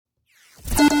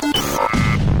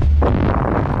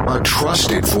a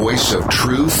trusted voice of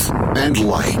truth and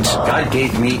light. God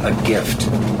gave me a gift.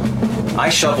 I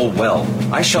shovel well.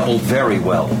 I shovel very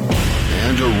well.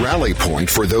 And a rally point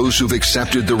for those who've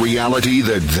accepted the reality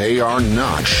that they are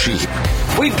not sheep.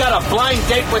 We've got a blind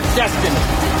date with destiny.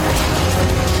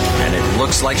 And it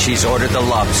looks like she's ordered the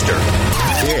lobster.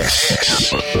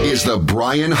 This is the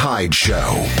Bryan Hyde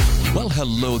Show. Well,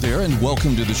 hello there, and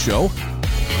welcome to the show.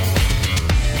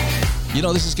 You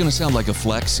know, this is going to sound like a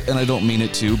flex, and I don't mean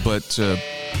it to, but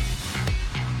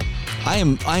I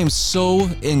am so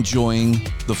enjoying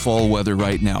the fall weather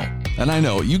right now. And I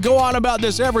know, you go on about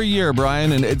this every year,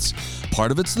 Bryan, and it's part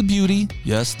of it's the beauty.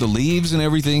 Yes, the leaves and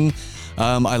everything.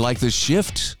 I like the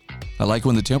shift. I like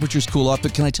when the temperatures cool off,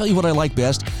 but can I tell you what I like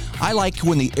best? I like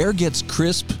when the air gets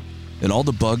crisp and all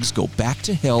the bugs go back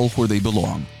to hell where they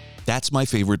belong. That's my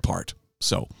favorite part.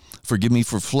 So, forgive me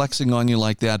for flexing on you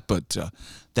like that, but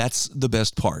that's the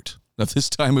best part of this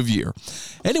time of year.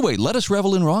 Anyway, let us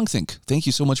revel in wrongthink. Thank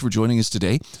you so much for joining us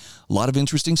today. A lot of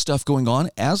interesting stuff going on,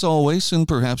 as always, and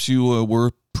perhaps you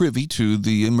were privy to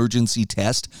the emergency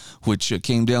test, which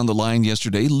came down the line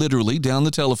yesterday, literally down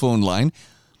the telephone line.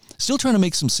 Still trying to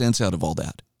make some sense out of all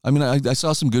that. I mean, I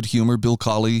saw some good humor. Bill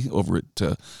Colley over at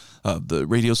the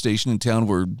radio station in town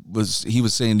he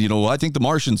was saying, I think the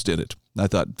Martians did it. I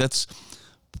thought that's...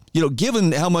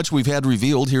 given how much we've had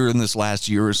revealed here in this last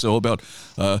year or so about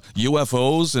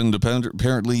UFOs and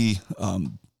apparently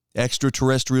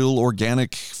extraterrestrial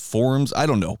organic forms, I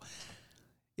don't know.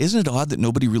 Isn't it odd that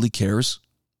nobody really cares?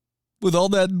 With all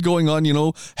that going on,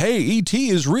 hey, E.T.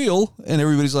 is real, and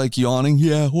everybody's like yawning,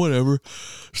 yeah, whatever.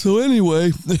 So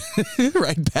anyway,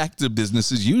 right back to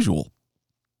business as usual.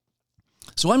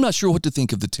 So I'm not sure what to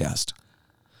think of the test.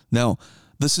 Now,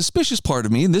 the suspicious part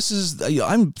of me, and this is,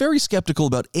 I'm very skeptical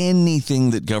about anything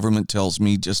that government tells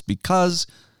me just because,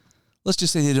 let's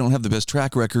just say they don't have the best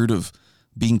track record of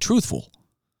being truthful.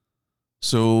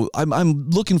 So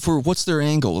I'm looking for what's their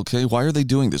angle, okay? Why are they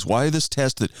doing this? Why this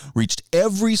test that reached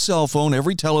every cell phone,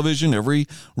 every television, every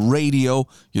radio,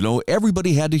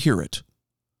 everybody had to hear it.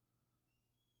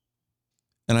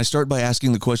 And I start by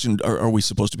asking the question, are we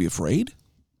supposed to be afraid?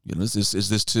 Is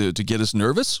this to get us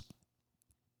nervous?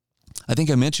 I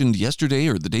think I mentioned yesterday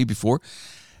or the day before,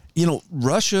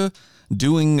 Russia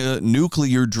doing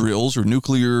nuclear drills or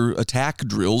nuclear attack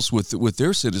drills with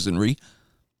their citizenry.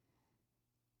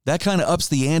 That kind of ups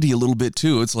the ante a little bit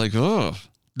too. It's like, oh,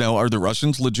 now are the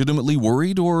Russians legitimately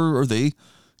worried, or are they,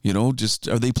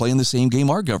 are they playing the same game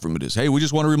our government is? Hey, we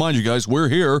just want to remind you guys, we're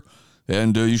here,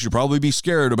 and you should probably be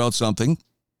scared about something.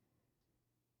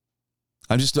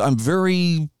 I'm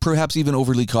very, perhaps even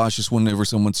overly cautious whenever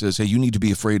someone says, hey, you need to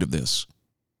be afraid of this.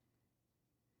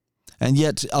 And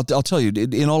yet, I'll tell you,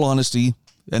 in all honesty,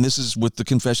 and this is with the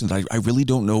confession that I really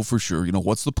don't know for sure,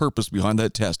 what's the purpose behind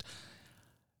that test?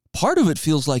 Part of it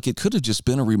feels like it could have just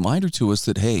been a reminder to us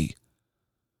that, hey,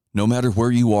 no matter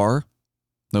where you are,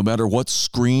 no matter what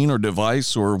screen or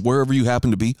device or wherever you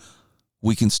happen to be,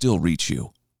 we can still reach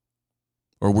you.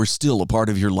 Or we're still a part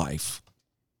of your life.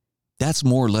 That's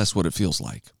more or less what it feels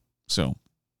like. So,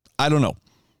 I don't know.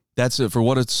 That's it. For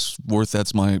what it's worth,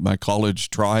 that's my college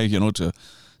try,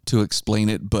 to explain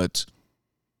it. But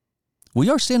we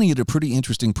are standing at a pretty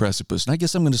interesting precipice. And I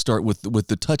guess I'm going to start with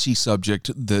the touchy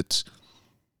subject that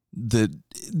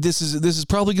this is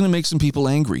probably going to make some people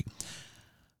angry.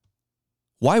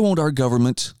 Why won't our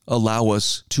government allow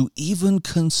us to even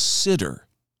consider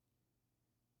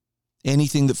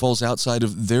anything that falls outside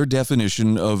of their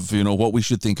definition of, what we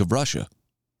should think of Russia?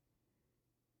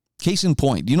 Case in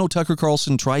point, Tucker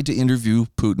Carlson tried to interview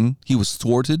Putin. He was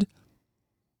thwarted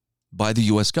by the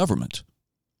U.S. government.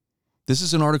 This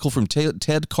is an article from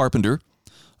Ted Carpenter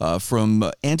from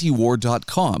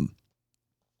antiwar.com.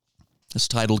 It's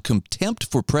titled, Contempt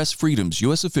for Press Freedoms.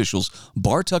 U.S. Officials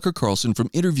bar Tucker Carlson from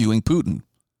interviewing Putin.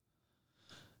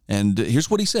 And here's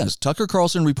what he says. Tucker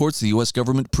Carlson reports the U.S.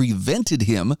 government prevented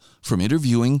him from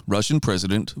interviewing Russian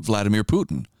President Vladimir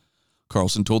Putin.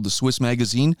 Carlson told the Swiss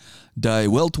magazine Die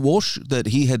Weltwoche that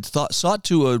he had sought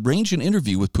to arrange an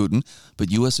interview with Putin,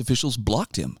 but U.S. officials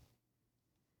blocked him.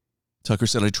 Tucker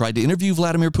said, I tried to interview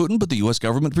Vladimir Putin, but the U.S.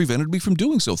 government prevented me from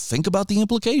doing so. Think about the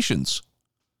implications.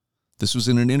 This was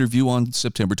in an interview on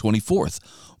September 24th.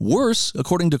 Worse,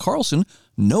 according to Carlson,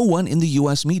 no one in the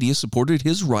U.S. media supported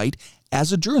his right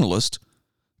as a journalist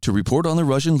to report on the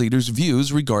Russian leader's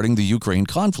views regarding the Ukraine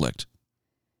conflict.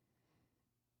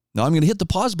 Now, I'm going to hit the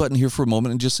pause button here for a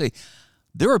moment and just say,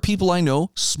 there are people I know,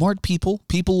 smart people,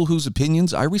 people whose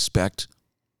opinions I respect,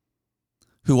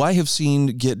 who I have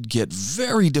seen get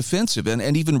very defensive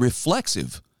and even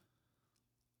reflexive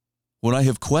when I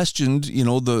have questioned,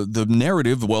 the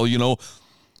narrative. Well,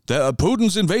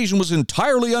 Putin's invasion was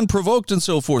entirely unprovoked and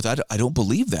so forth. I don't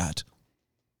believe that.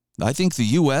 I think the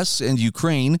U.S. and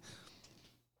Ukraine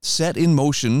set in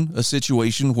motion a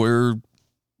situation where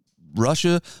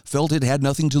Russia felt it had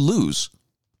nothing to lose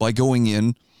by going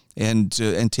in and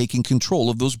taking control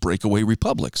of those breakaway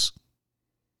republics.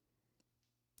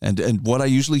 And what I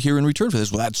usually hear in return for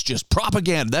this, well, that's just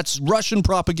propaganda. That's Russian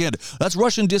propaganda. That's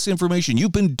Russian disinformation.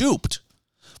 You've been duped.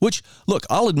 Which, look,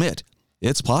 I'll admit,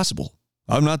 it's possible.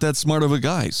 I'm not that smart of a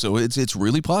guy, so it's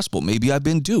really possible. Maybe I've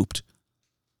been duped.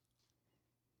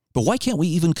 But why can't we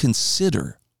even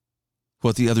consider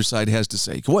what the other side has to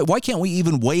say? Why can't we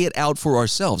even weigh it out for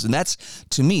ourselves? And that's,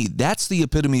 to me, that's the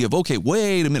epitome of, okay,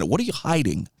 wait a minute, what are you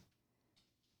hiding?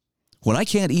 When I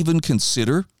can't even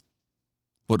consider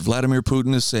what Vladimir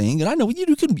Putin is saying, and I know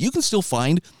you can still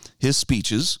find his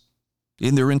speeches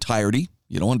in their entirety,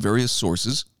 on various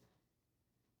sources.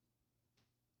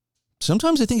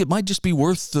 Sometimes I think it might just be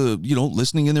worth,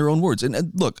 listening in their own words.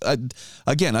 And look,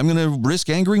 again, I'm going to risk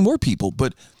angering more people,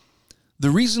 but the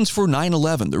reasons for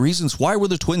 9/11, the reasons why were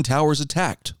the Twin Towers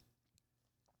attacked?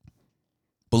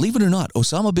 Believe it or not,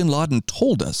 Osama bin Laden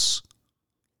told us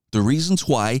the reasons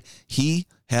why he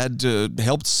had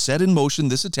helped set in motion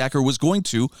this attacker was going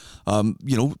to,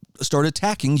 start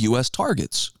attacking U.S.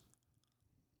 targets.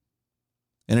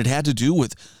 And it had to do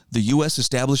with the U.S.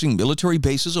 establishing military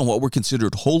bases on what were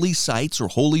considered holy sites or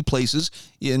holy places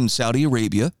in Saudi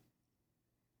Arabia.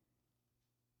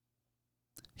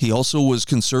 He also was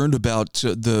concerned about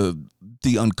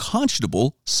the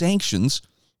unconscionable sanctions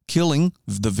killing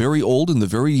the very old and the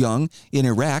very young in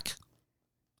Iraq.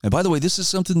 And by the way, this is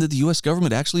something that the U.S.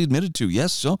 government actually admitted to.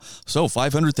 Yes, so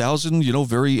 500,000,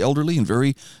 very elderly and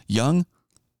very young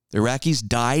Iraqis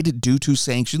died due to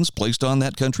sanctions placed on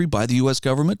that country by the U.S.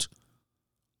 government.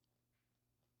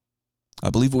 I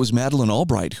believe it was Madeleine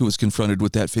Albright who was confronted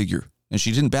with that figure, and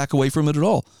she didn't back away from it at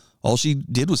all. All she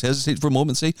did was hesitate for a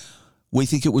moment and say, we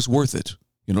think it was worth it,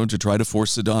 to try to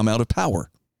force Saddam out of power.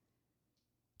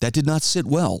 That did not sit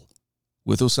well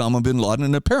with Osama bin Laden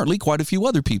and apparently quite a few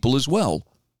other people as well.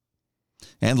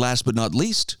 And last but not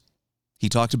least, he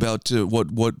talked about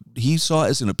what he saw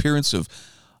as an appearance of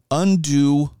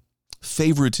undue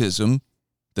favoritism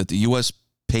that the U.S.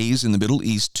 pays in the Middle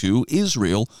East to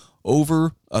Israel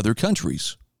over other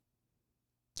countries.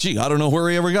 Gee, I don't know where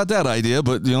he ever got that idea,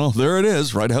 but, there it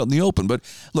is, right out in the open. But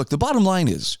look, the bottom line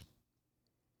is,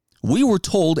 we were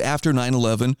told after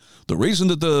 9/11, the reason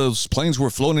that those planes were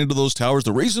flown into those towers,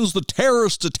 the reasons the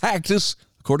terrorists attacked us,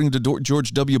 according to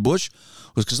George W. Bush,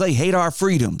 was because they hate our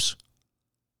freedoms.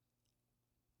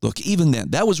 Look, even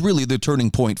then, that was really the turning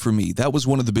point for me. That was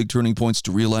one of the big turning points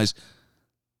to realize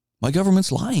my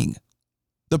government's lying.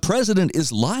 The president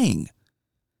is lying.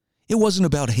 It wasn't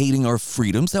about hating our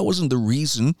freedoms. That wasn't the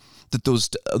reason that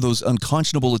those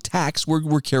unconscionable attacks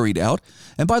were carried out.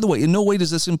 And by the way, in no way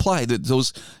does this imply that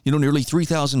those, nearly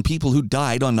 3,000 people who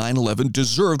died on 9/11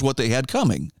 deserved what they had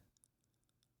coming.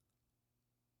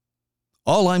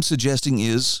 All I'm suggesting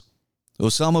is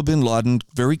Osama bin Laden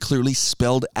very clearly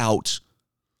spelled out,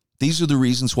 these are the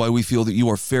reasons why we feel that you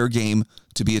are fair game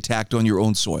to be attacked on your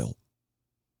own soil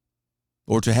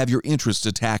or to have your interests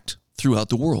attacked throughout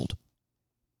the world.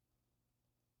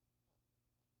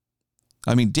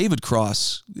 I mean, David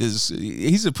Cross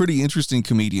he's a pretty interesting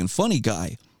comedian, funny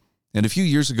guy. And a few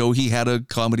years ago, he had a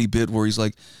comedy bit where he's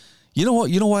like, you know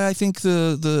what? You know why I think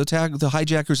the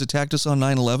hijackers attacked us on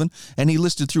 9/11? And he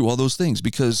listed through all those things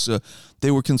because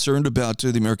they were concerned about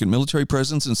the American military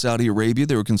presence in Saudi Arabia.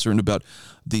 They were concerned about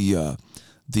the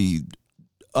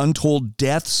untold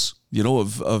deaths,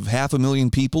 of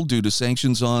 500,000 people due to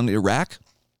sanctions on Iraq.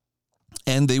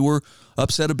 And they were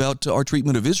upset about our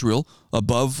treatment of Israel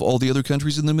above all the other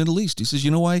countries in the Middle East. He says,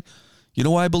 you know why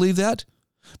I believe that?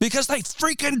 Because they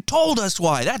freaking told us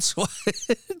why. That's why.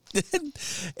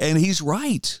 And he's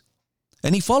right.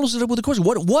 And he follows it up with a question.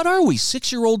 What are we,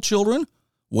 6-year-old children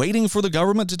waiting for the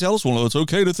government to tell us, well, no, it's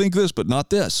okay to think this, but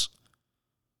not this?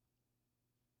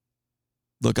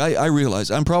 Look, I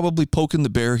realize I'm probably poking the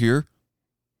bear here.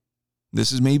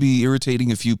 This is maybe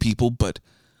irritating a few people, but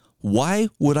why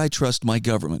would I trust my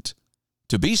government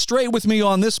to be straight with me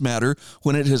on this matter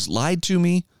when it has lied to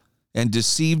me and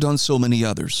deceived on so many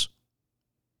others?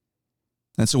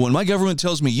 And so when my government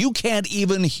tells me you can't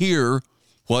even hear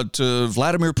what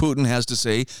Vladimir Putin has to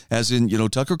say, as in,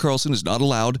 Tucker Carlson is not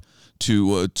allowed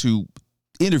to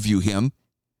interview him,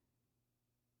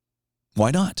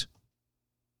 why not?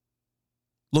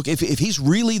 Look, if he's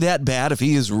really that bad, if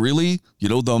he is really,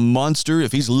 the monster,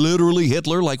 if he's literally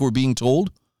Hitler like we're being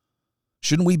told,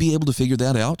 shouldn't we be able to figure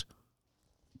that out?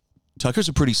 Tucker's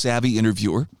a pretty savvy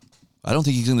interviewer. I don't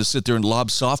think he's going to sit there and lob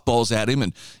softballs at him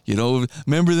and,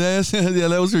 remember that? Yeah,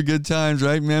 those were good times,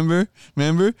 right?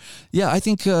 Remember? Yeah, I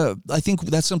think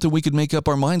that's something we could make up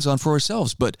our minds on for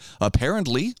ourselves. But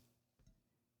apparently,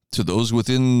 to those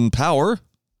within power,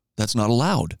 that's not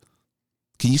allowed.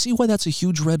 Can you see why that's a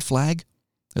huge red flag?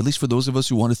 At least for those of us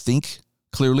who want to think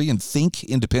clearly and think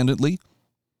independently.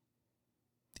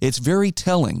 It's very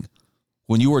telling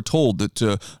when you are told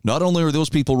that not only are those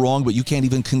people wrong, but you can't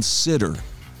even consider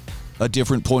a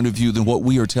different point of view than what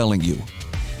we are telling you.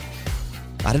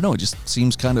 I don't know, it just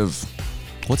seems kind of,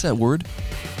 what's that word?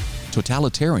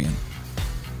 Totalitarian.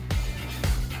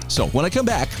 So when I come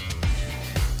back,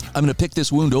 I'm going to pick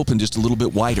this wound open just a little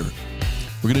bit wider.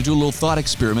 We're going to do a little thought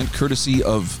experiment courtesy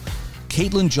of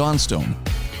Caitlin Johnstone.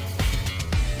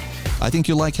 I think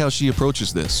you'll like how she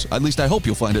approaches this. At least I hope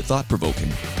you'll find it thought-provoking.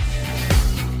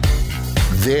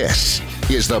 This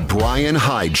is the Bryan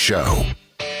Hyde Show.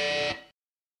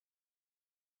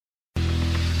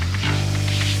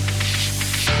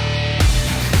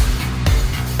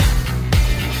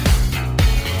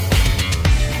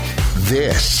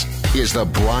 This is the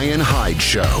Bryan Hyde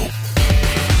Show.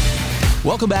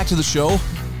 Welcome back to the show.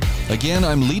 Again,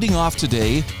 I'm leading off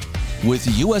today with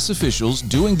U.S. officials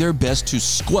doing their best to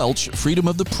squelch freedom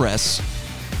of the press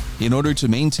in order to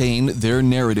maintain their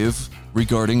narrative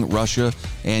regarding Russia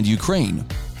and Ukraine.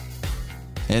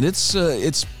 And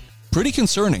it's pretty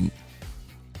concerning.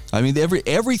 I mean,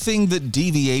 everything that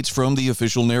deviates from the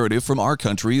official narrative from our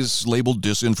country is labeled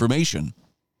disinformation.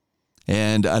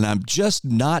 And I'm just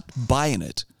not buying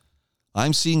it.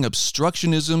 I'm seeing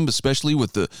obstructionism, especially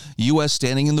with the U.S.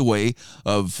 standing in the way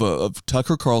of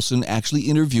Tucker Carlson actually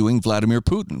interviewing Vladimir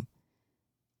Putin.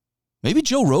 Maybe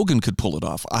Joe Rogan could pull it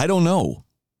off. I don't know.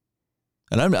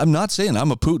 And I'm not saying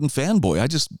I'm a Putin fanboy.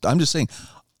 I'm just saying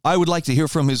I would like to hear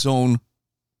from his own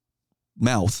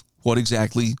mouth what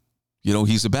exactly,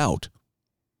 he's about.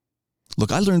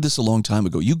 Look, I learned this a long time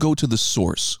ago. You go to the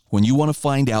source. When you want to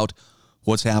find out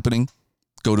what's happening,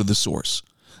 go to the source.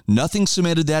 Nothing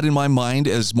cemented that in my mind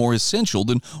as more essential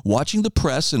than watching the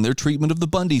press and their treatment of the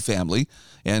Bundy family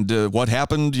and what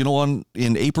happened,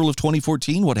 in April of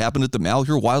 2014, what happened at the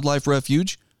Malheur Wildlife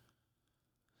Refuge.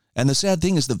 And the sad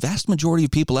thing is the vast majority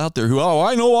of people out there who,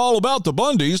 I know all about the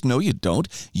Bundys. No, you don't.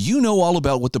 You know all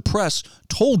about what the press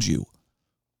told you,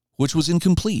 which was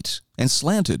incomplete and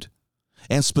slanted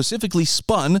and specifically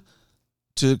spun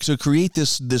to create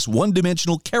this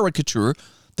one-dimensional caricature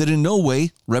that in no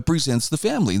way represents the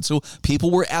family. And so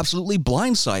people were absolutely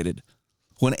blindsided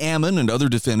when Ammon and other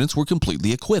defendants were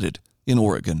completely acquitted in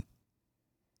Oregon.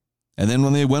 And then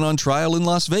when they went on trial in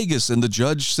Las Vegas and the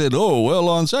judge said,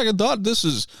 on second thought, this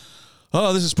is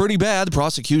pretty bad. The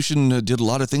prosecution did a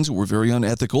lot of things that were very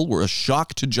unethical, were a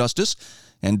shock to justice,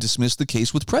 and dismissed the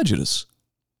case with prejudice.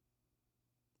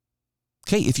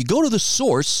 Okay, if you go to the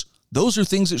source, those are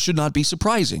things that should not be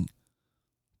surprising.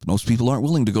 But most people aren't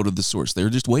willing to go to the source. They're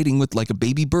just waiting with like a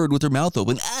baby bird with their mouth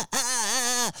open,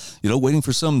 waiting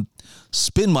for some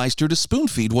spinmeister to spoon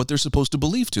feed what they're supposed to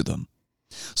believe to them.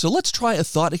 So let's try a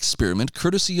thought experiment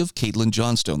courtesy of Caitlin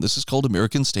Johnstone. This is called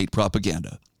American State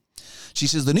Propaganda. She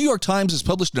says the New York Times has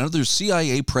published another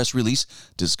CIA press release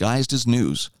disguised as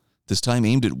news, this time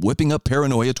aimed at whipping up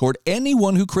paranoia toward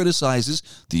anyone who criticizes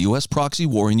the U.S. proxy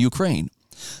war in Ukraine.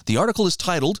 The article is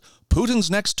titled,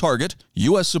 Putin's Next Target,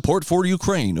 U.S. Support for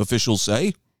Ukraine, officials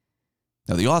say.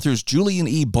 Now, the author is Julian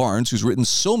E. Barnes, who's written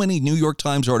so many New York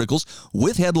Times articles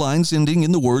with headlines ending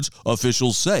in the words,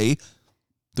 officials say,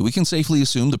 that we can safely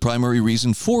assume the primary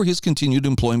reason for his continued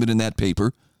employment in that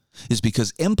paper is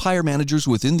because empire managers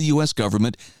within the U.S.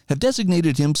 government have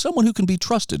designated him someone who can be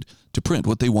trusted to print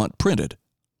what they want printed.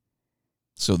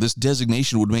 So this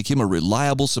designation would make him a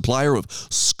reliable supplier of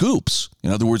scoops,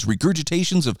 in other words,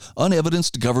 regurgitations of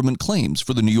unevidenced government claims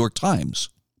for the New York Times.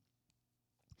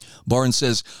 Barnes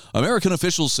says, American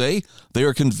officials say they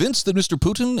are convinced that Mr.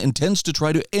 Putin intends to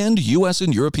try to end U.S.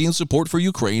 and European support for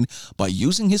Ukraine by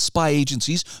using his spy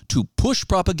agencies to push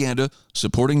propaganda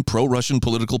supporting pro-Russian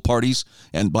political parties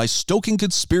and by stoking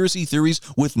conspiracy theories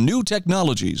with new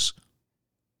technologies.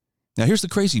 Now, here's the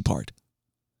crazy part.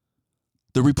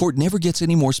 The report never gets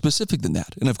any more specific than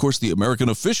that. And of course, the American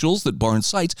officials that Barnes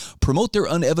cites promote their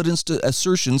unevidenced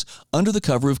assertions under the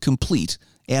cover of complete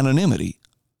anonymity.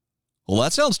 Well,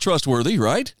 that sounds trustworthy,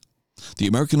 right? The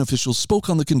American officials spoke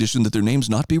on the condition that their names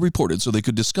not be reported so they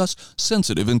could discuss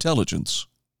sensitive intelligence.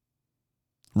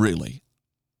 Really?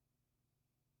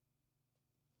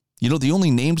 The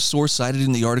only named source cited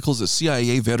in the article is a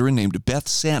CIA veteran named Beth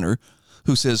Sanner,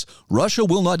 who says, Russia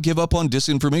will not give up on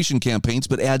disinformation campaigns,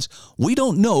 but adds, we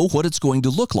don't know what it's going to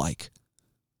look like.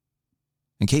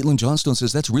 And Caitlin Johnstone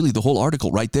says that's really the whole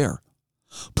article right there.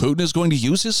 Putin is going to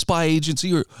use his spy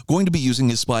agency or going to be using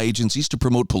his spy agencies to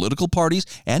promote political parties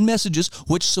and messages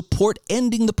which support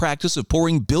ending the practice of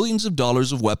pouring billions of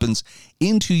dollars of weapons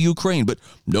into Ukraine. But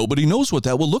nobody knows what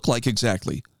that will look like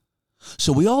exactly.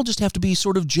 So we all just have to be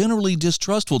sort of generally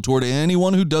distrustful toward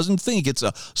anyone who doesn't think it's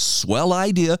a swell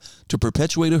idea to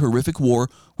perpetuate a horrific war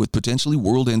with potentially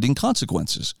world-ending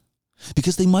consequences,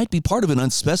 because they might be part of an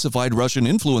unspecified Russian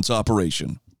influence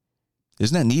operation.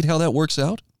 Isn't that neat how that works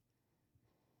out?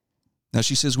 Now,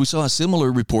 she says we saw a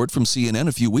similar report from CNN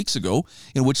a few weeks ago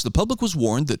in which the public was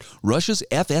warned that Russia's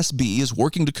FSB is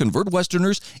working to convert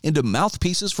Westerners into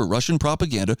mouthpieces for Russian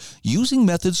propaganda using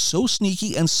methods so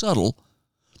sneaky and subtle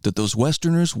that those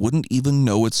Westerners wouldn't even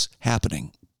know it's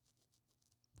happening.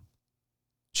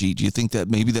 Gee, do you think that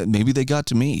maybe they got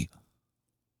to me?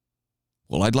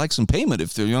 Well, I'd like some payment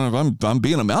if I'm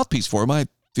being a mouthpiece for them. I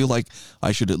feel like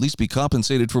I should at least be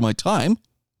compensated for my time.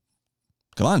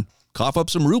 Come on. Cough up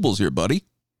some rubles here, buddy.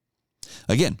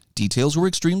 Again, details were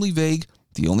extremely vague.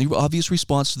 The only obvious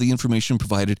response to the information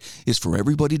provided is for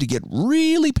everybody to get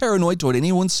really paranoid toward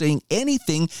anyone saying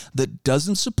anything that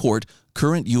doesn't support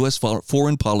current U.S.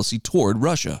 foreign policy toward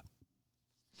Russia.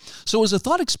 So as a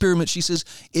thought experiment, she says,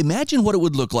 imagine what it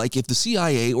would look like if the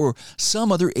CIA or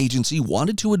some other agency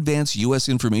wanted to advance U.S.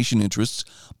 information interests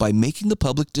by making the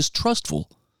public distrustful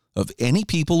of any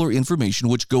people or information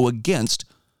which go against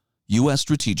U.S.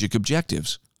 strategic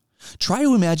objectives. Try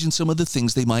to imagine some of the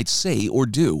things they might say or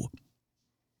do.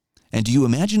 And do you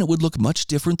imagine it would look much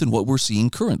different than what we're seeing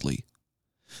currently?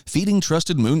 Feeding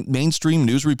trusted mainstream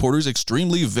news reporters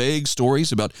extremely vague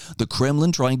stories about the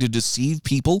Kremlin trying to deceive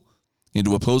people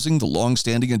into opposing the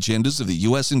long-standing agendas of the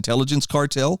U.S. intelligence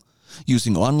cartel,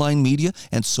 using online media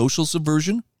and social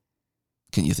subversion?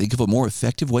 Can you think of a more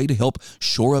effective way to help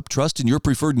shore up trust in your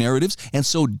preferred narratives and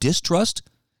sow distrust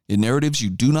in narratives you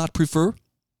do not prefer?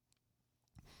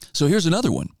 So here's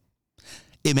another one.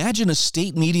 Imagine a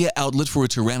state media outlet for a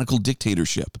tyrannical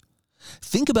dictatorship.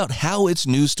 Think about how its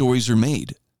news stories are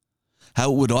made,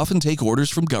 how it would often take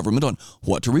orders from government on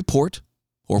what to report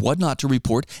or what not to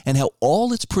report, and how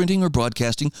all its printing or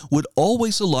broadcasting would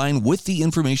always align with the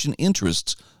information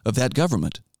interests of that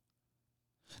government.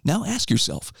 Now ask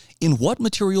yourself, in what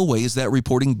material way is that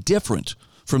reporting different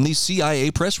from these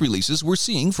CIA press releases we're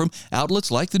seeing from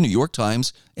outlets like the New York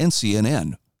Times and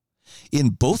CNN? In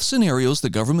both scenarios, the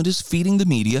government is feeding the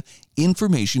media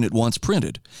information it wants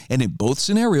printed, and in both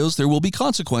scenarios, there will be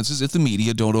consequences if the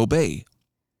media don't obey.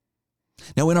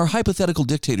 Now, in our hypothetical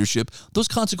dictatorship, those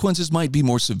consequences might be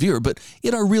more severe, but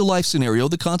in our real-life scenario,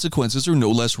 the consequences are no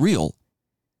less real.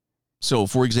 So,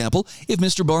 for example, if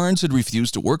Mr. Barnes had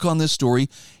refused to work on this story,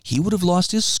 he would have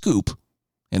lost his scoop,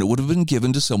 and it would have been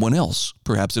given to someone else,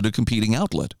 perhaps at a competing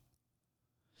outlet.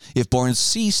 If Barnes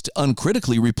ceased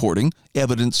uncritically reporting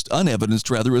unevidenced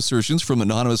assertions from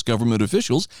anonymous government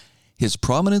officials, his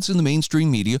prominence in the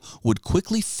mainstream media would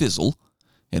quickly fizzle,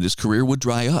 and his career would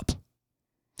dry up.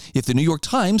 If the New York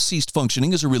Times ceased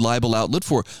functioning as a reliable outlet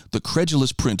for the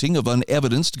credulous printing of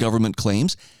unevidenced government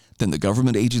claims, then the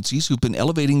government agencies who've been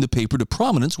elevating the paper to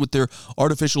prominence with their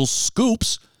artificial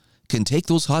scoops can take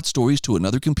those hot stories to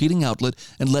another competing outlet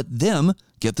and let them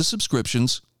get the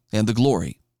subscriptions and the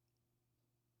glory.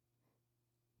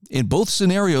 In both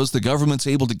scenarios, the government's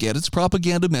able to get its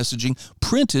propaganda messaging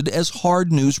printed as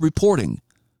hard news reporting.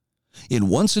 In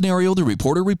one scenario, the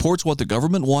reporter reports what the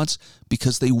government wants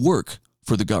because they work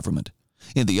for the government.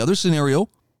 In the other scenario,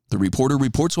 the reporter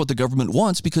reports what the government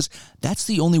wants because that's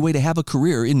the only way to have a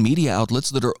career in media outlets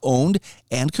that are owned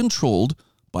and controlled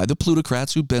by the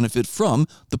plutocrats who benefit from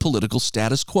the political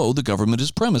status quo the government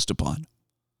is premised upon.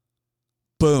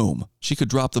 Boom. She could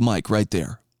drop the mic right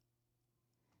there.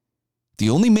 The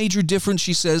only major difference,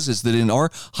 she says, is that in our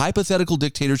hypothetical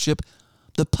dictatorship,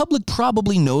 the public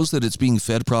probably knows that it's being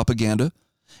fed propaganda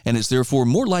and is therefore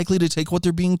more likely to take what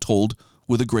they're being told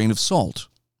with a grain of salt.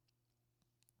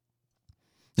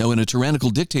 Now, in a tyrannical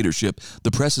dictatorship,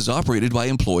 the press is operated by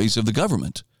employees of the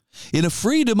government. In a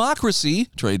free democracy,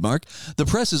 trademark, the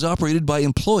press is operated by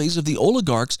employees of the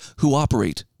oligarchs who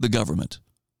operate the government.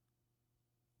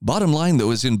 Bottom line,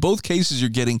 though, is in both cases you're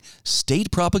getting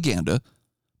state propaganda,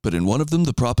 but in one of them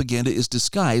the propaganda is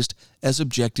disguised as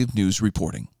objective news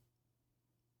reporting.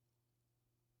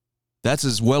 That's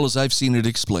as well as I've seen it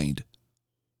explained.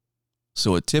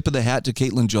 So a tip of the hat to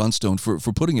Caitlin Johnstone for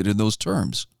putting it in those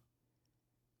terms.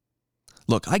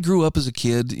 Look, I grew up as a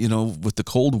kid, with the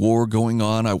Cold War going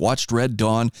on. I watched Red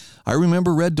Dawn. I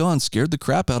remember Red Dawn scared the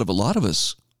crap out of a lot of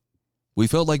us. We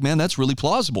felt like, man, that's really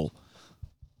plausible.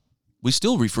 We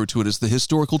still refer to it as the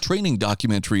historical training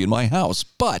documentary in my house.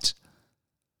 But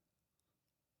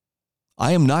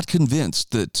I am not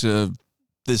convinced that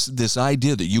This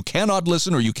idea that you cannot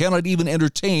listen or you cannot even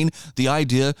entertain the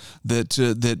idea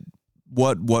that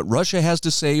what Russia has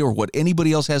to say or what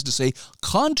anybody else has to say,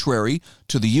 contrary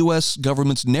to the U.S.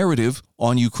 government's narrative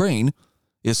on Ukraine,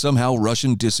 is somehow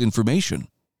Russian disinformation.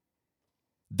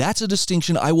 That's a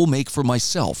distinction I will make for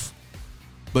myself.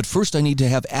 But first, I need to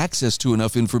have access to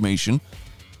enough information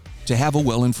to have a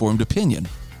well-informed opinion.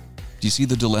 Do you see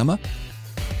the dilemma?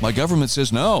 My government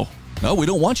says, no, we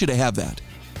don't want you to have that.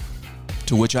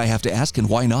 To which I have to ask, and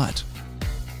why not?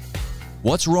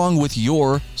 What's wrong with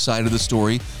your side of the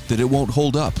story that it won't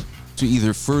hold up to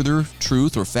either further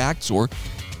truth or facts or,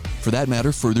 for that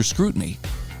matter, further scrutiny?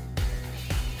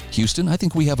 Houston, I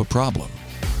think we have a problem.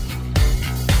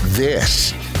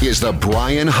 This is the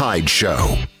Bryan Hyde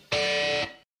Show.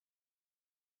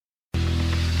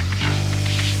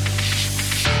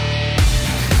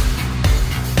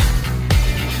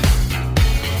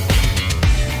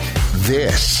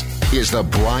 This is the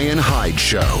Bryan Hyde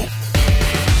Show.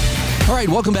 All right,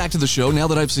 welcome back to the show. Now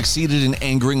that I've succeeded in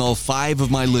angering all 5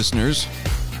 of my listeners,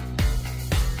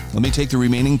 let me take the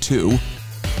remaining 2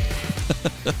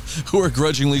 who are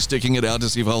grudgingly sticking it out to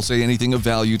see if I'll say anything of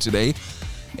value today.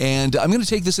 And I'm going to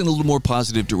take this in a little more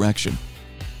positive direction.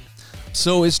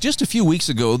 So it's just a few weeks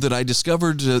ago that I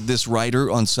discovered this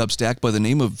writer on Substack by the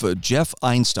name of Jeff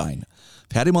Einstein.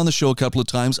 I've had him on the show a couple of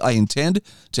times. I intend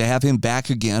to have him back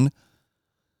again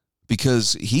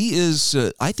because he is,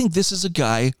 I think this is a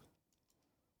guy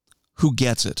who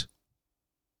gets it.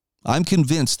 I'm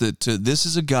convinced that this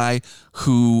is a guy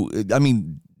who,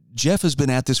 Jeff has been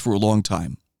at this for a long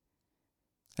time.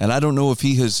 And I don't know if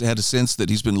he has had a sense that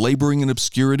he's been laboring in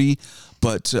obscurity,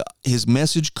 but his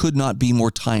message could not be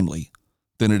more timely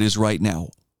than it is right now.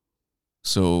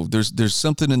 So there's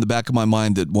something in the back of my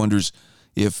mind that wonders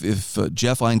if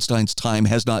Jeff Einstein's time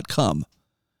has not come.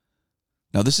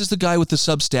 Now, this is the guy with the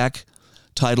Substack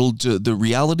titled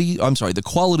The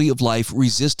Quality of Life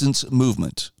Resistance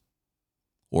Movement,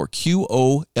 or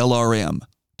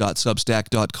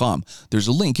QOLRM.substack.com. There's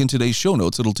a link in today's show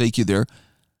notes that'll take you there.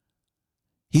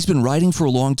 He's been writing for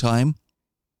a long time.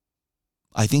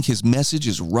 I think his message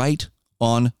is right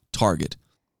on target.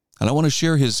 And I want to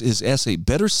share his essay,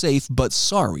 Better Safe But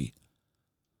Sorry,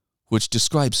 which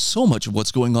describes so much of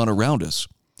what's going on around us.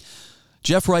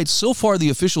 Jeff writes, so far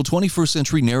the official 21st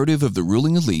century narrative of the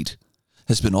ruling elite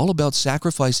has been all about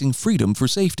sacrificing freedom for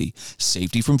safety.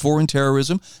 Safety from foreign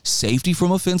terrorism, safety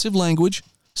from offensive language,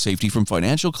 safety from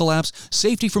financial collapse,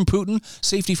 safety from Putin,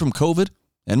 safety from COVID,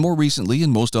 and more recently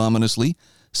and most ominously,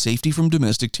 safety from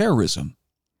domestic terrorism.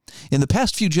 In the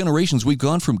past few generations, we've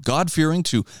gone from God-fearing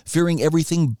to fearing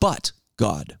everything but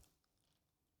God.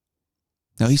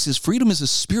 Now, he says freedom is a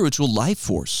spiritual life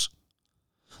force.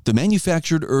 The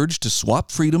manufactured urge to swap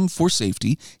freedom for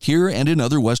safety, here and in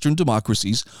other Western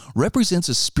democracies, represents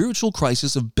a spiritual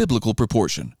crisis of biblical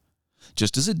proportion,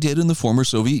 just as it did in the former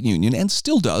Soviet Union and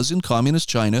still does in communist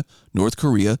China, North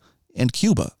Korea, and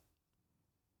Cuba.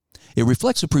 It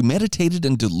reflects a premeditated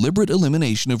and deliberate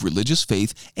elimination of religious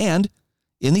faith and,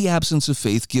 in the absence of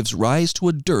faith, gives rise to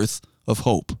a dearth of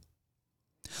hope.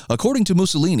 According to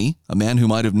Mussolini, a man who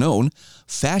might have known,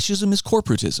 fascism is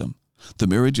corporatism, the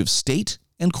marriage of state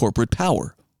and corporate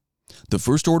power. The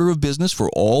first order of business for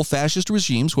all fascist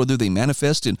regimes, whether they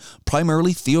manifest in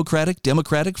primarily theocratic,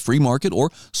 democratic, free market,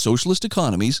 or socialist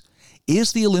economies,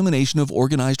 is the elimination of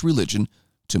organized religion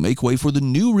to make way for the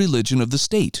new religion of the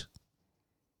state.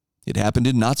 It happened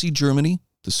in Nazi Germany,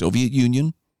 the Soviet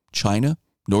Union, China,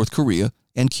 North Korea,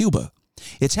 and Cuba.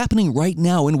 It's happening right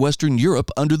now in Western Europe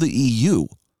under the EU,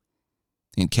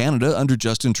 in Canada under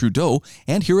Justin Trudeau,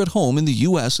 and here at home in the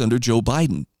U.S. under Joe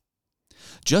Biden.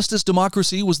 Just as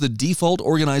democracy was the default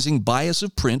organizing bias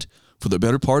of print for the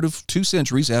better part of 2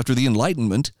 centuries after the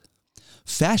Enlightenment,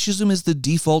 fascism is the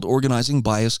default organizing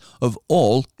bias of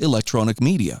all electronic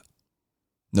media.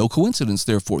 No coincidence,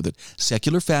 therefore, that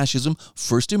secular fascism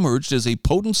first emerged as a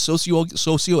potent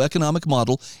socioeconomic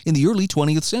model in the early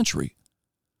 20th century,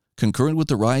 concurrent with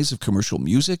the rise of commercial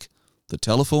music, the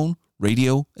telephone,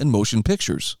 radio, and motion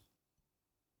pictures.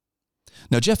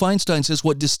 Now, Jeff Einstein says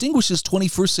what distinguishes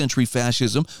 21st century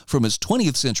fascism from its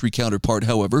 20th century counterpart,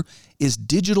 however, is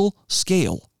digital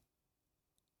scale.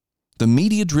 The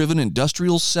media-driven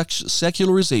industrial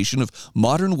secularization of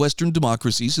modern Western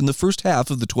democracies in the first half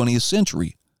of the 20th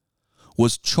century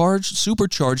was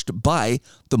supercharged by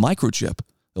the microchip,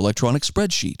 electronic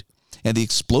spreadsheet, and the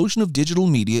explosion of digital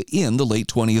media in the late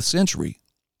 20th century.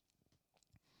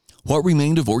 What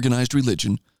remained of organized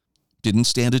religion didn't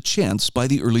stand a chance by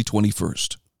the early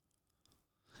 21st.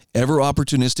 Ever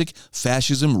opportunistic,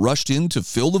 fascism rushed in to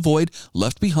fill the void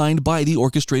left behind by the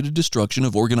orchestrated destruction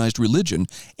of organized religion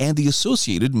and the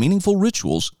associated meaningful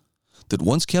rituals that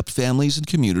once kept families and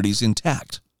communities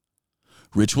intact.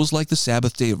 Rituals like the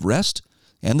Sabbath day of rest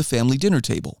and the family dinner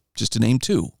table, just to name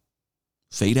two,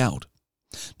 fade out.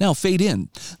 Now fade in.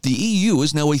 The EU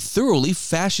is now a thoroughly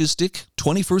fascistic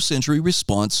 21st century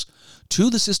response to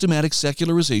the systematic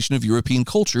secularization of European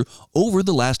culture over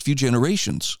the last few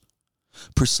generations.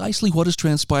 Precisely what has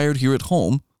transpired here at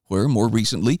home, where more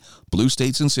recently blue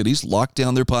states and cities locked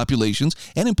down their populations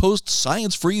and imposed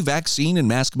science-free vaccine and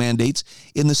mask mandates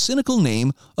in the cynical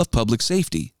name of public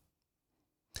safety.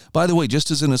 By the way,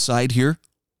 just as an aside here,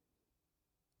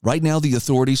 right now the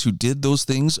authorities who did those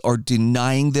things are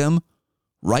denying them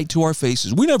right to our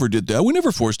faces. We never did that. We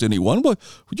never forced anyone. Well,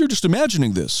 you're just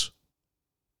imagining this.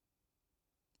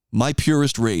 My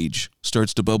purest rage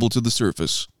starts to bubble to the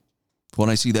surface when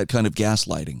I see that kind of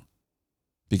gaslighting,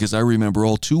 because I remember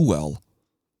all too well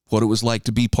what it was like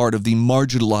to be part of the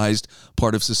marginalized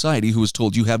part of society who was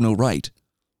told you have no right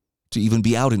to even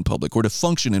be out in public or to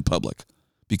function in public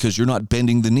because you're not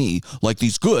bending the knee like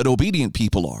these good, obedient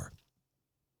people are.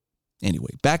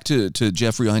 Anyway, back to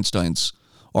Jeffrey Einstein's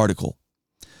article.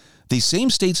 These same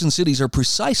states and cities are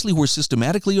precisely where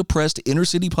systematically oppressed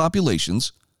inner-city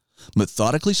populations,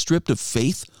 methodically stripped of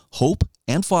faith, hope,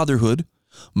 and fatherhood,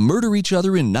 murder each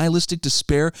other in nihilistic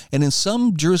despair, and in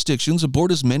some jurisdictions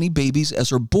abort as many babies as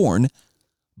are born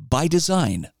by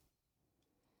design.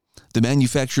 The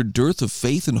manufactured dearth of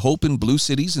faith and hope in blue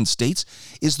cities and states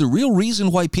is the real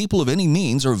reason why people of any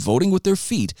means are voting with their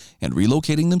feet and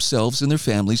relocating themselves and their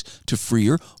families to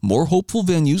freer, more hopeful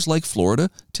venues like Florida,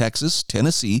 Texas,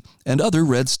 Tennessee, and other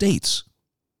red states.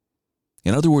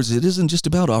 In other words, it isn't just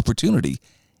about opportunity,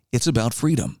 it's about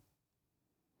freedom.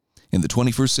 In the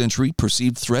 21st century,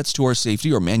 perceived threats to our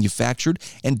safety are manufactured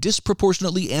and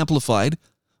disproportionately amplified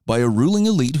by a ruling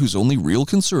elite whose only real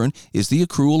concern is the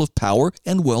accrual of power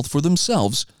and wealth for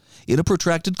themselves in a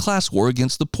protracted class war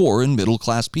against the poor and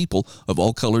middle-class people of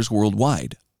all colors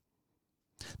worldwide.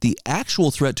 The actual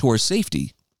threat to our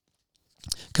safety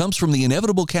comes from the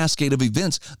inevitable cascade of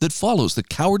events that follows the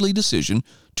cowardly decision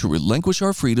to relinquish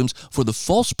our freedoms for the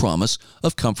false promise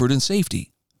of comfort and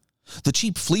safety. The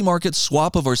cheap flea market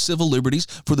swap of our civil liberties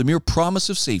for the mere promise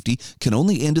of safety can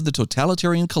only end in the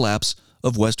totalitarian collapse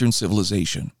of Western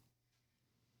civilization.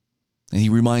 And he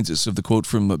reminds us of the quote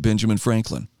from Benjamin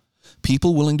Franklin.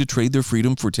 People willing to trade their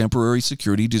freedom for temporary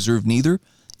security deserve neither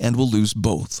and will lose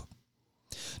both.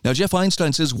 Now, Jeff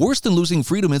Einstein says worse than losing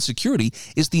freedom and security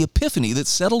is the epiphany that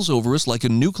settles over us like a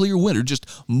nuclear winter just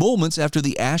moments after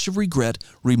the ash of regret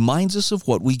reminds us of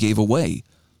what we gave away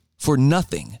for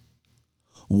nothing.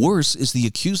 Worse is the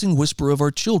accusing whisper of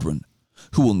our children,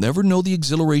 who will never know the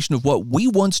exhilaration of what we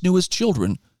once knew as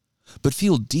children, but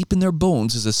feel deep in their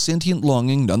bones as a sentient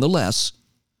longing nonetheless,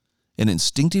 an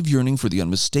instinctive yearning for the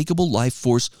unmistakable life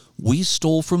force we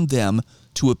stole from them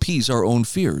to appease our own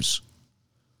fears.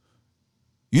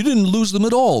 You didn't lose them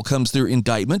at all, comes their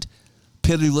indictment,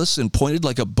 pitiless and pointed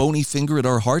like a bony finger at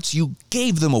our hearts. You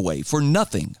gave them away for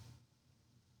nothing.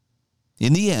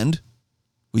 In the end,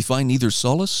 we find neither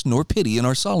solace nor pity in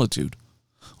our solitude,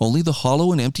 only the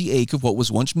hollow and empty ache of what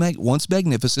was once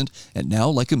magnificent and now,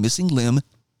 like a missing limb,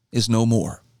 is no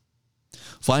more.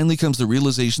 Finally comes the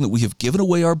realization that we have given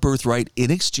away our birthright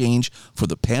in exchange for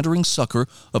the pandering succor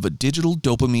of a digital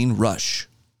dopamine rush,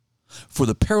 for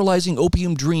the paralyzing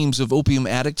opium dreams of opium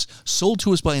addicts sold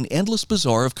to us by an endless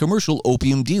bazaar of commercial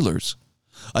opium dealers,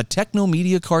 a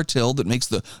techno-media cartel that makes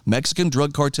the Mexican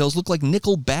drug cartels look like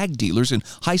nickel bag dealers in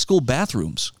high school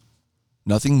bathrooms.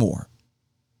 Nothing more.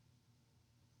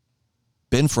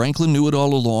 Ben Franklin knew it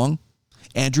all along.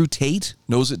 Andrew Tate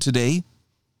knows it today.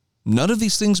 None of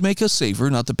these things make us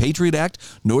safer, not the Patriot Act,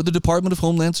 nor the Department of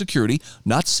Homeland Security,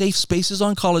 not safe spaces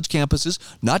on college campuses,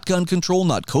 not gun control,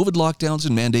 not COVID lockdowns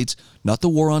and mandates, not the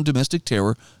war on domestic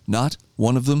terror. Not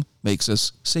one of them makes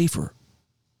us safer.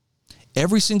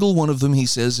 Every single one of them, he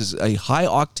says, is a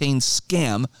high-octane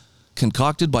scam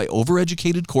concocted by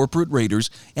overeducated corporate raiders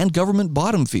and government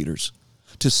bottom feeders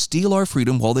to steal our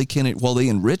freedom while they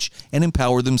enrich and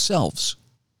empower themselves.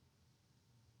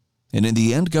 And in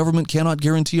the end, government cannot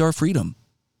guarantee our freedom.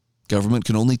 Government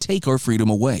can only take our freedom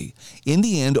away. In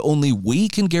the end, only we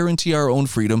can guarantee our own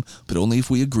freedom, but only if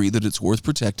we agree that it's worth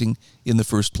protecting in the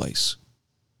first place.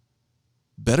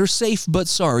 Better safe but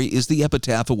sorry is the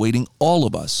epitaph awaiting all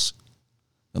of us,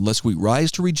 unless we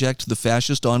rise to reject the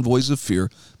fascist envoys of fear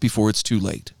before it's too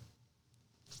late.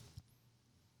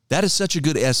 That is such a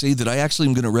good essay that I actually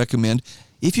am going to recommend,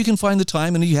 if you can find the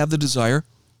time and you have the desire,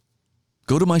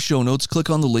 go to my show notes, click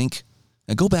on the link,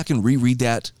 and go back and reread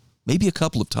that maybe a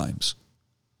couple of times.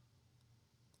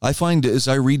 I find as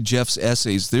I read Jeff's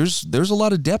essays, there's a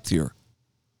lot of depth here.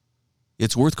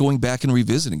 It's worth going back and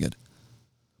revisiting it.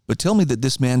 But tell me that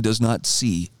this man does not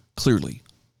see clearly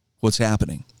what's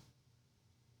happening.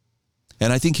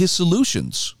 And I think his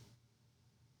solutions,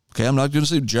 okay, I'm not going to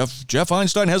say Jeff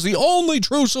Einstein has the only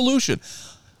true solution.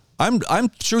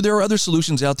 I'm sure there are other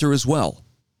solutions out there as well.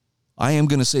 I am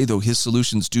going to say, though, his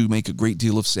solutions do make a great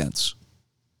deal of sense.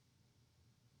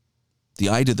 The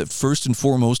idea that first and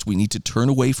foremost, we need to turn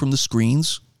away from the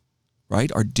screens,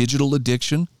 right? Our digital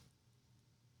addiction.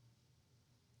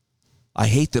 I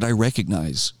hate that I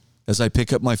recognize as I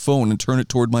pick up my phone and turn it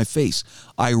toward my face.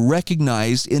 I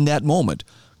recognize in that moment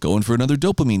going for another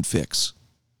dopamine fix.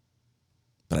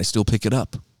 But I still pick it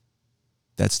up.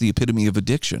 That's the epitome of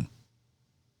addiction.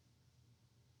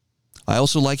 I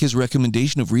also like his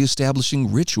recommendation of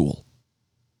reestablishing ritual,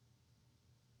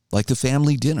 like the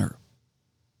family dinner,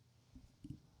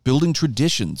 building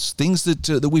traditions, things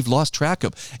that we've lost track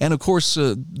of. And of course,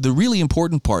 the really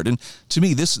important part, and to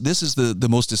me, this is the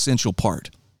most essential part.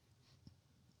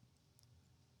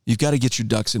 You've got to get your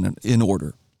ducks in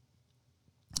order.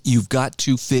 You've got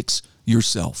to fix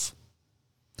yourself.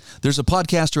 There's a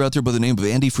podcaster out there by the name of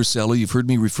Andy Frisella. You've heard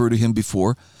me refer to him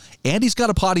before. Andy's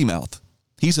got a potty mouth.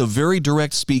 He's a very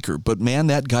direct speaker, but man,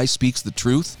 that guy speaks the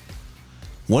truth.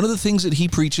 One of the things that he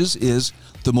preaches is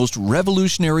the most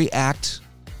revolutionary act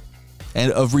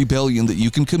of rebellion that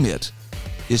you can commit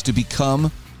is to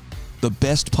become the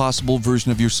best possible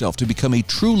version of yourself, to become a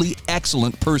truly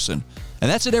excellent person. And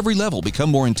that's at every level.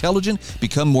 Become more intelligent,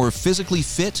 become more physically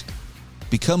fit,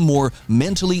 become more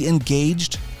mentally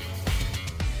engaged.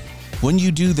 When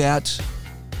you do that,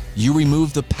 you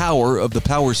remove the power of the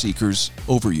power seekers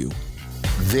over you.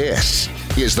 This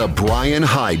is the Bryan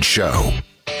Hyde Show.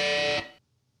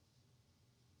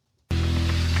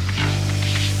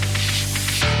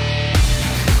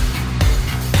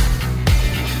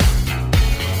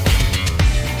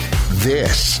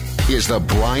 This is the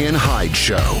Bryan Hyde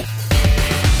Show.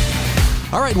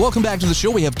 All right, welcome back to the show.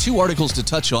 We have two articles to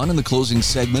touch on in the closing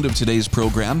segment of today's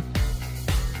program.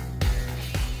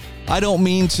 I don't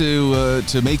mean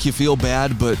to make you feel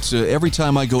bad, but every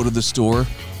time I go to the store,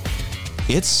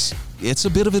 it's a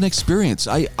bit of an experience.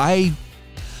 I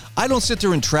don't sit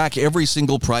there and track every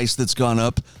single price that's gone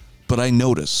up, but I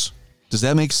notice. Does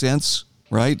that make sense?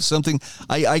 Right? Something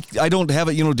I don't have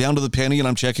it, down to the penny, and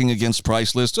I'm checking against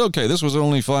price lists. Okay, this was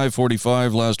only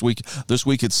 $5.45 last week. This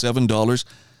week it's $7.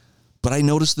 But I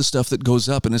notice the stuff that goes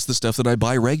up, and it's the stuff that I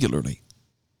buy regularly.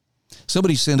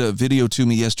 Somebody sent a video to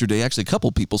me yesterday. Actually, a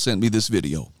couple people sent me this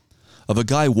video of a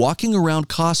guy walking around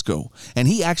Costco, and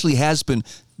he actually has been,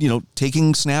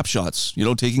 taking snapshots,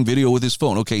 taking video with his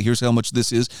phone. Okay, here's how much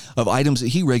this is of items that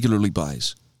he regularly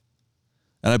buys.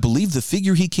 And I believe the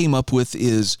figure he came up with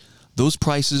is those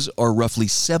prices are roughly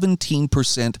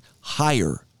 17%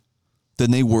 higher than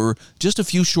they were just a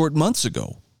few short months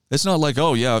ago. It's not like,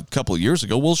 oh, yeah, a couple of years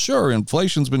ago. Well, sure,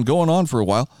 inflation's been going on for a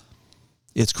while.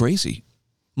 It's crazy.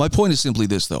 My point is simply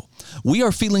this, though. We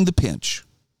are feeling the pinch.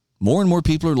 More and more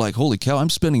people are like, holy cow, I'm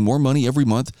spending more money every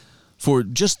month for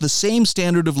just the same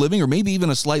standard of living, or maybe even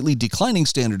a slightly declining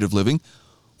standard of living.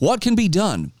 What can be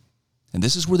done? And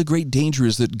this is where the great danger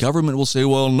is that government will say,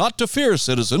 well, not to fear,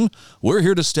 citizen. We're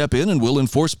here to step in and we'll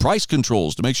enforce price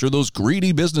controls to make sure those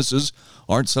greedy businesses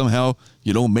aren't somehow,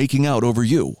 making out over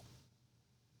you.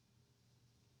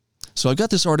 So I've got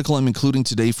this article I'm including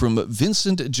today from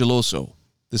Vincent Geloso.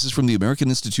 This is from the American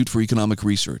Institute for Economic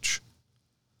Research.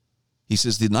 He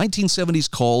says the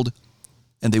 1970s called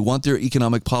and they want their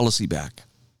economic policy back.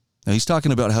 Now he's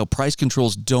talking about how price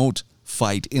controls don't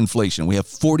fight inflation. We have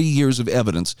 40 years of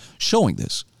evidence showing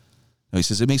this. Now he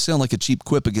says it may sound like a cheap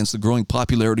quip against the growing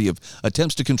popularity of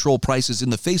attempts to control prices in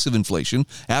the face of inflation.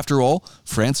 After all,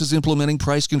 France is implementing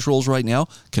price controls right now.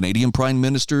 Canadian Prime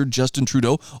Minister Justin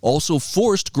Trudeau also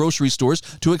forced grocery stores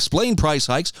to explain price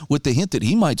hikes with the hint that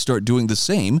he might start doing the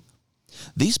same.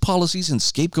 These policies and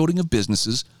scapegoating of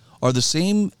businesses are the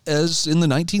same as in the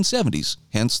 1970s,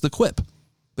 hence the quip.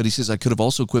 But he says I could have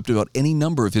also quipped about any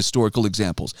number of historical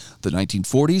examples. The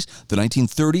 1940s, the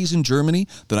 1930s in Germany,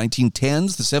 the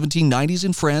 1910s, the 1790s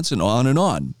in France, and on and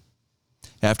on.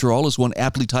 After all, as one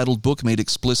aptly titled book made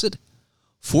explicit,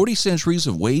 40 centuries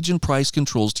of wage and price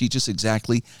controls teach us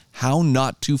exactly how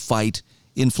not to fight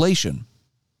inflation.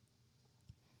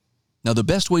 Now, the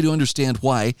best way to understand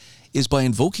why is by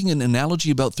invoking an analogy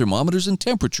about thermometers and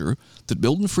temperature that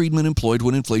Milton Friedman employed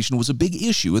when inflation was a big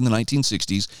issue in the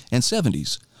 1960s and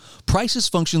 70s. Prices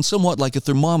function somewhat like a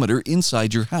thermometer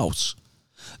inside your house.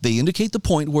 They indicate the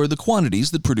point where the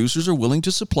quantities that producers are willing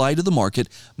to supply to the market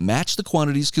match the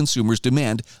quantities consumers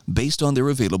demand based on their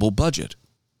available budget.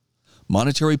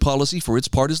 Monetary policy, for its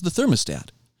part, is the thermostat.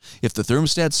 If the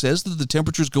thermostat says that the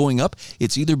temperature is going up,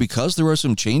 it's either because there are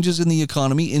some changes in the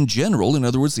economy in general, in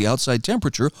other words, the outside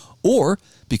temperature, or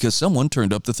because someone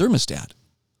turned up the thermostat.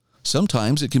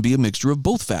 Sometimes it can be a mixture of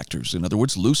both factors, in other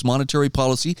words, loose monetary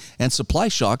policy and supply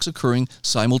shocks occurring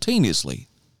simultaneously.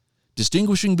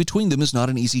 Distinguishing between them is not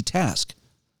an easy task.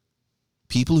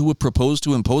 People who would propose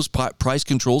to impose price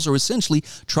controls are essentially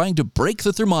trying to break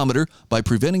the thermometer by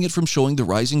preventing it from showing the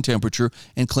rising temperature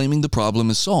and claiming the problem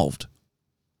is solved.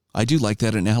 I do like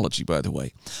that analogy, by the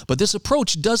way. But this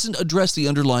approach doesn't address the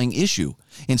underlying issue.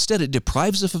 Instead, it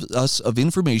deprives us of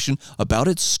information about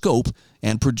its scope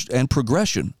and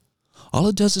progression. All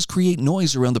it does is create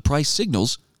noise around the price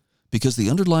signals because the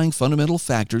underlying fundamental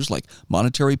factors like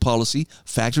monetary policy,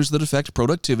 factors that affect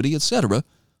productivity, etc.,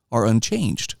 are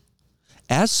unchanged.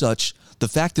 As such, the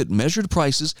fact that measured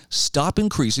prices stop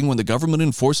increasing when the government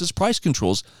enforces price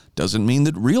controls doesn't mean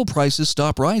that real prices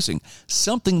stop rising.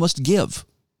 Something must give.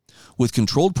 With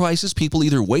controlled prices, people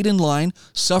either wait in line,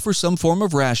 suffer some form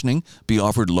of rationing, be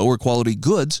offered lower quality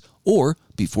goods, or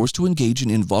be forced to engage in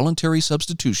involuntary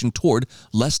substitution toward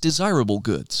less desirable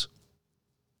goods.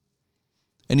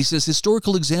 And he says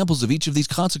historical examples of each of these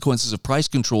consequences of price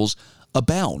controls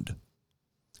abound.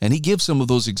 And he gives some of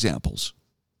those examples.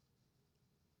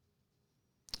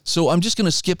 So I'm just going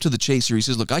to skip to the chase here. He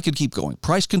says, look, I could keep going.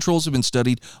 Price controls have been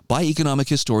studied by economic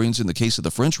historians in the case of the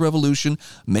French Revolution,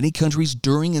 many countries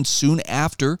during and soon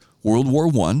after World War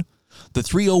I, the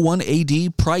 301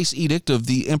 AD price edict of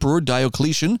the Emperor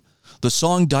Diocletian, the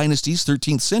Song Dynasty's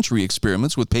 13th century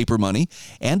experiments with paper money,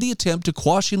 and the attempt to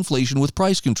quash inflation with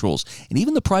price controls, and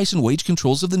even the price and wage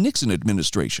controls of the Nixon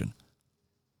administration.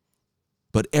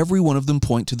 But every one of them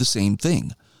point to the same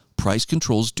thing. Price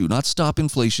controls do not stop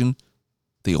inflation.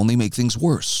 They only make things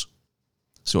worse.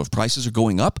 So if prices are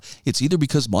going up, it's either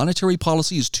because monetary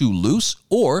policy is too loose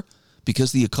or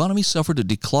because the economy suffered a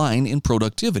decline in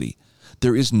productivity.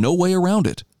 There is no way around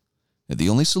it. And the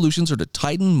only solutions are to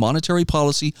tighten monetary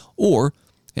policy or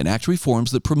enact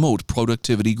reforms that promote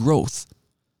productivity growth.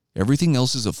 Everything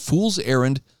else is a fool's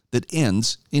errand that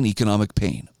ends in economic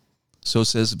pain. So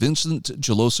says Vincent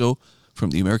Geloso from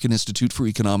the American Institute for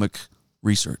Economic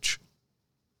Research.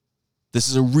 This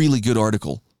is a really good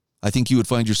article. I think you would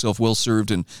find yourself well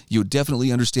served, and you would definitely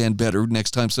understand better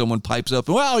next time someone pipes up,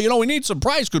 well, we need some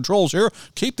price controls here.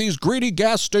 Keep these greedy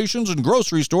gas stations and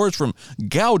grocery stores from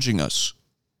gouging us.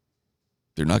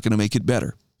 They're not going to make it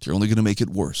better. They're only going to make it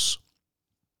worse.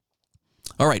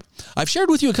 All right. I've shared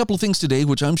with you a couple of things today,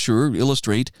 which I'm sure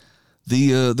illustrate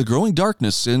the growing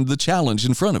darkness and the challenge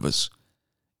in front of us.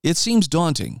 It seems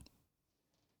daunting.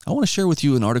 I want to share with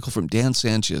you an article from Dan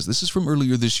Sanchez. This is from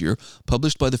earlier this year,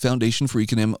 published by the Foundation for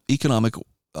Economic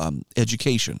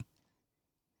Education.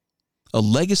 A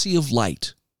Legacy of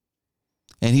Light.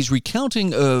 And he's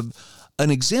recounting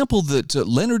an example that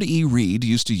Leonard E. Read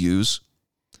used to use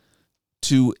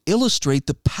to illustrate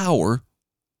the power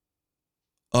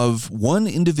of one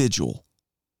individual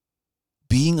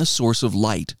being a source of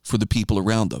light for the people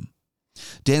around them.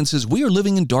 Dan says, we are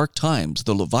living in dark times.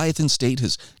 The Leviathan state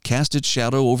has cast its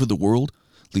shadow over the world,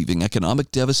 leaving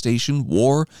economic devastation,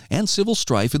 war, and civil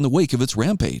strife in the wake of its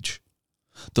rampage.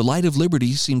 The light of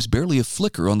liberty seems barely a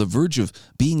flicker on the verge of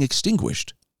being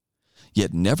extinguished.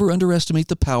 Yet never underestimate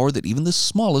the power that even the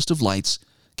smallest of lights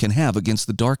can have against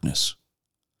the darkness.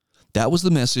 That was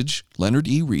the message Leonard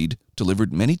E. Read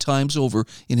delivered many times over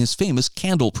in his famous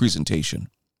candle presentation.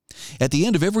 At the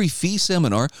end of every fee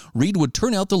seminar, Reed would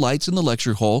turn out the lights in the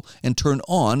lecture hall and turn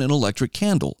on an electric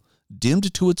candle,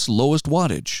 dimmed to its lowest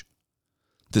wattage.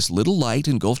 This little light,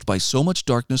 engulfed by so much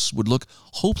darkness, would look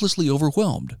hopelessly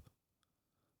overwhelmed.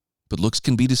 But looks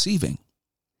can be deceiving.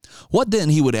 What then,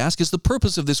 he would ask, is the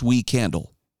purpose of this wee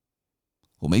candle?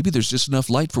 Well, maybe there's just enough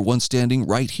light for one standing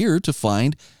right here to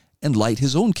find and light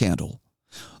his own candle.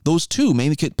 Those two may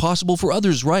make it possible for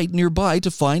others right nearby to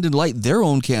find and light their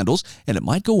own candles, and it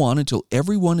might go on until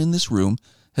everyone in this room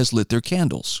has lit their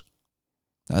candles.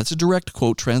 Now, that's a direct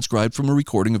quote transcribed from a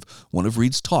recording of one of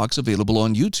Reed's talks available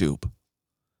on YouTube.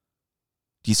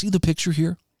 Do you see the picture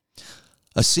here?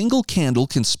 A single candle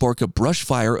can spark a brush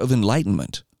fire of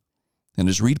enlightenment. And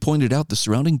as Reed pointed out, the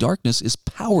surrounding darkness is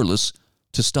powerless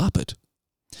to stop it.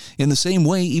 In the same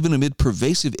way, even amid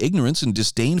pervasive ignorance and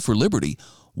disdain for liberty,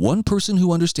 one person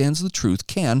who understands the truth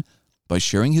can, by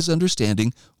sharing his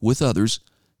understanding with others,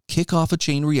 kick off a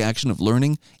chain reaction of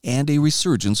learning and a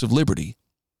resurgence of liberty.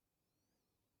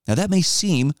 Now that may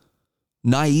seem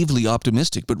naively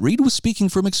optimistic, but Reed was speaking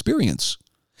from experience.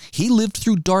 He lived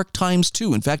through dark times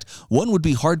too. In fact, one would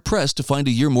be hard-pressed to find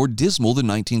a year more dismal than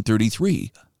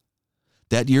 1933.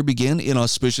 That year began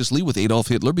inauspiciously with Adolf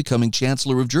Hitler becoming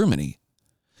Chancellor of Germany.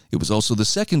 It was also the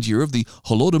second year of the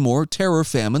Holodomor terror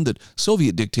famine that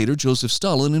Soviet dictator Joseph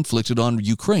Stalin inflicted on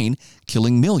Ukraine,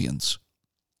 killing millions.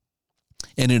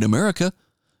 And in America,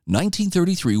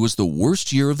 1933 was the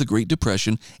worst year of the Great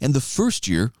Depression and the first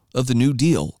year of the New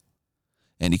Deal.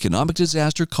 An economic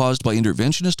disaster caused by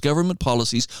interventionist government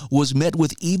policies was met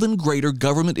with even greater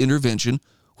government intervention,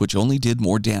 which only did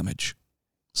more damage.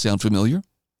 Sound familiar?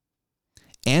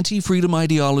 Anti-freedom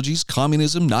ideologies,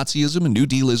 communism, Nazism, and New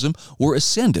Dealism were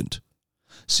ascendant.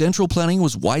 Central planning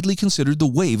was widely considered the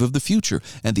wave of the future,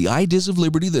 and the ideas of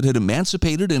liberty that had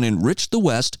emancipated and enriched the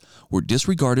West were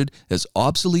disregarded as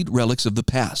obsolete relics of the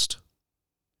past.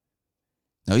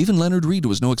 Now, even Leonard Read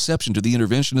was no exception to the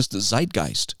interventionist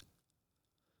zeitgeist.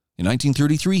 In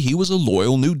 1933, he was a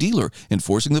loyal New Dealer,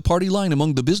 enforcing the party line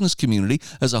among the business community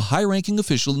as a high-ranking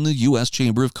official in the U.S.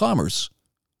 Chamber of Commerce.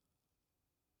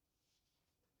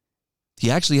 He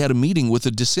actually had a meeting with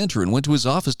a dissenter and went to his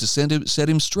office to set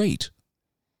him straight.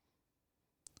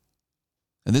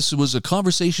 And this was a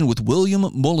conversation with William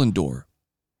Mullendore,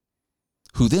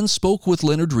 who then spoke with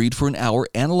Leonard Read for an hour,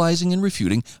 analyzing and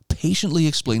refuting, patiently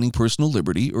explaining personal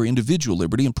liberty or individual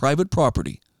liberty and private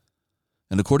property.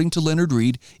 And according to Leonard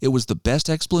Read, it was the best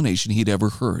explanation he'd ever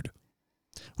heard.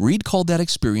 Read called that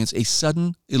experience a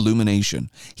sudden illumination.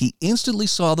 He instantly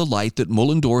saw the light that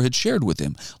Mullendore had shared with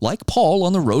him. Like Paul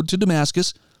on the road to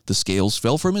Damascus, the scales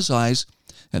fell from his eyes,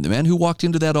 and the man who walked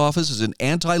into that office as an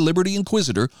anti-liberty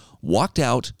inquisitor walked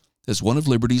out as one of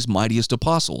liberty's mightiest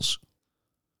apostles.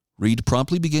 Read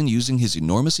promptly began using his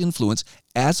enormous influence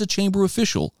as a chamber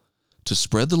official to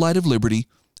spread the light of liberty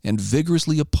and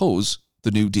vigorously oppose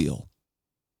the New Deal.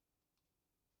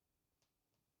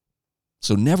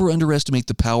 So never underestimate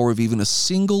the power of even a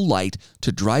single light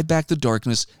to drive back the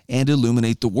darkness and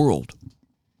illuminate the world.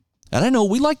 And I know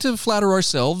we like to flatter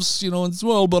ourselves,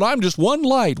 but I'm just one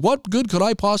light. What good could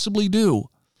I possibly do?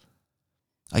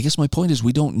 I guess my point is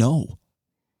we don't know.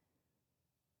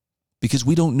 Because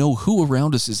we don't know who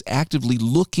around us is actively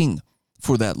looking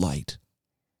for that light.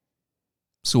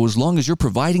 So as long as you're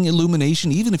providing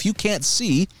illumination, even if you can't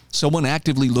see someone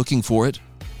actively looking for it,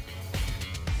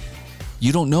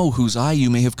 you don't know whose eye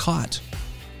you may have caught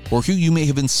or who you may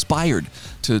have inspired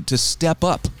to step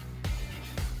up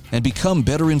and become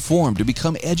better informed, to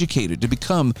become educated, to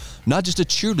become not just a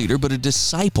cheerleader, but a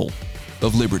disciple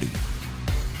of liberty.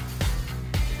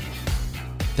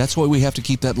 That's why we have to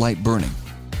keep that light burning.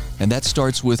 And that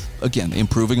starts with, again,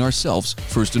 improving ourselves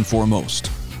first and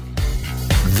foremost.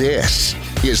 This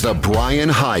is the Bryan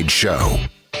Hyde Show.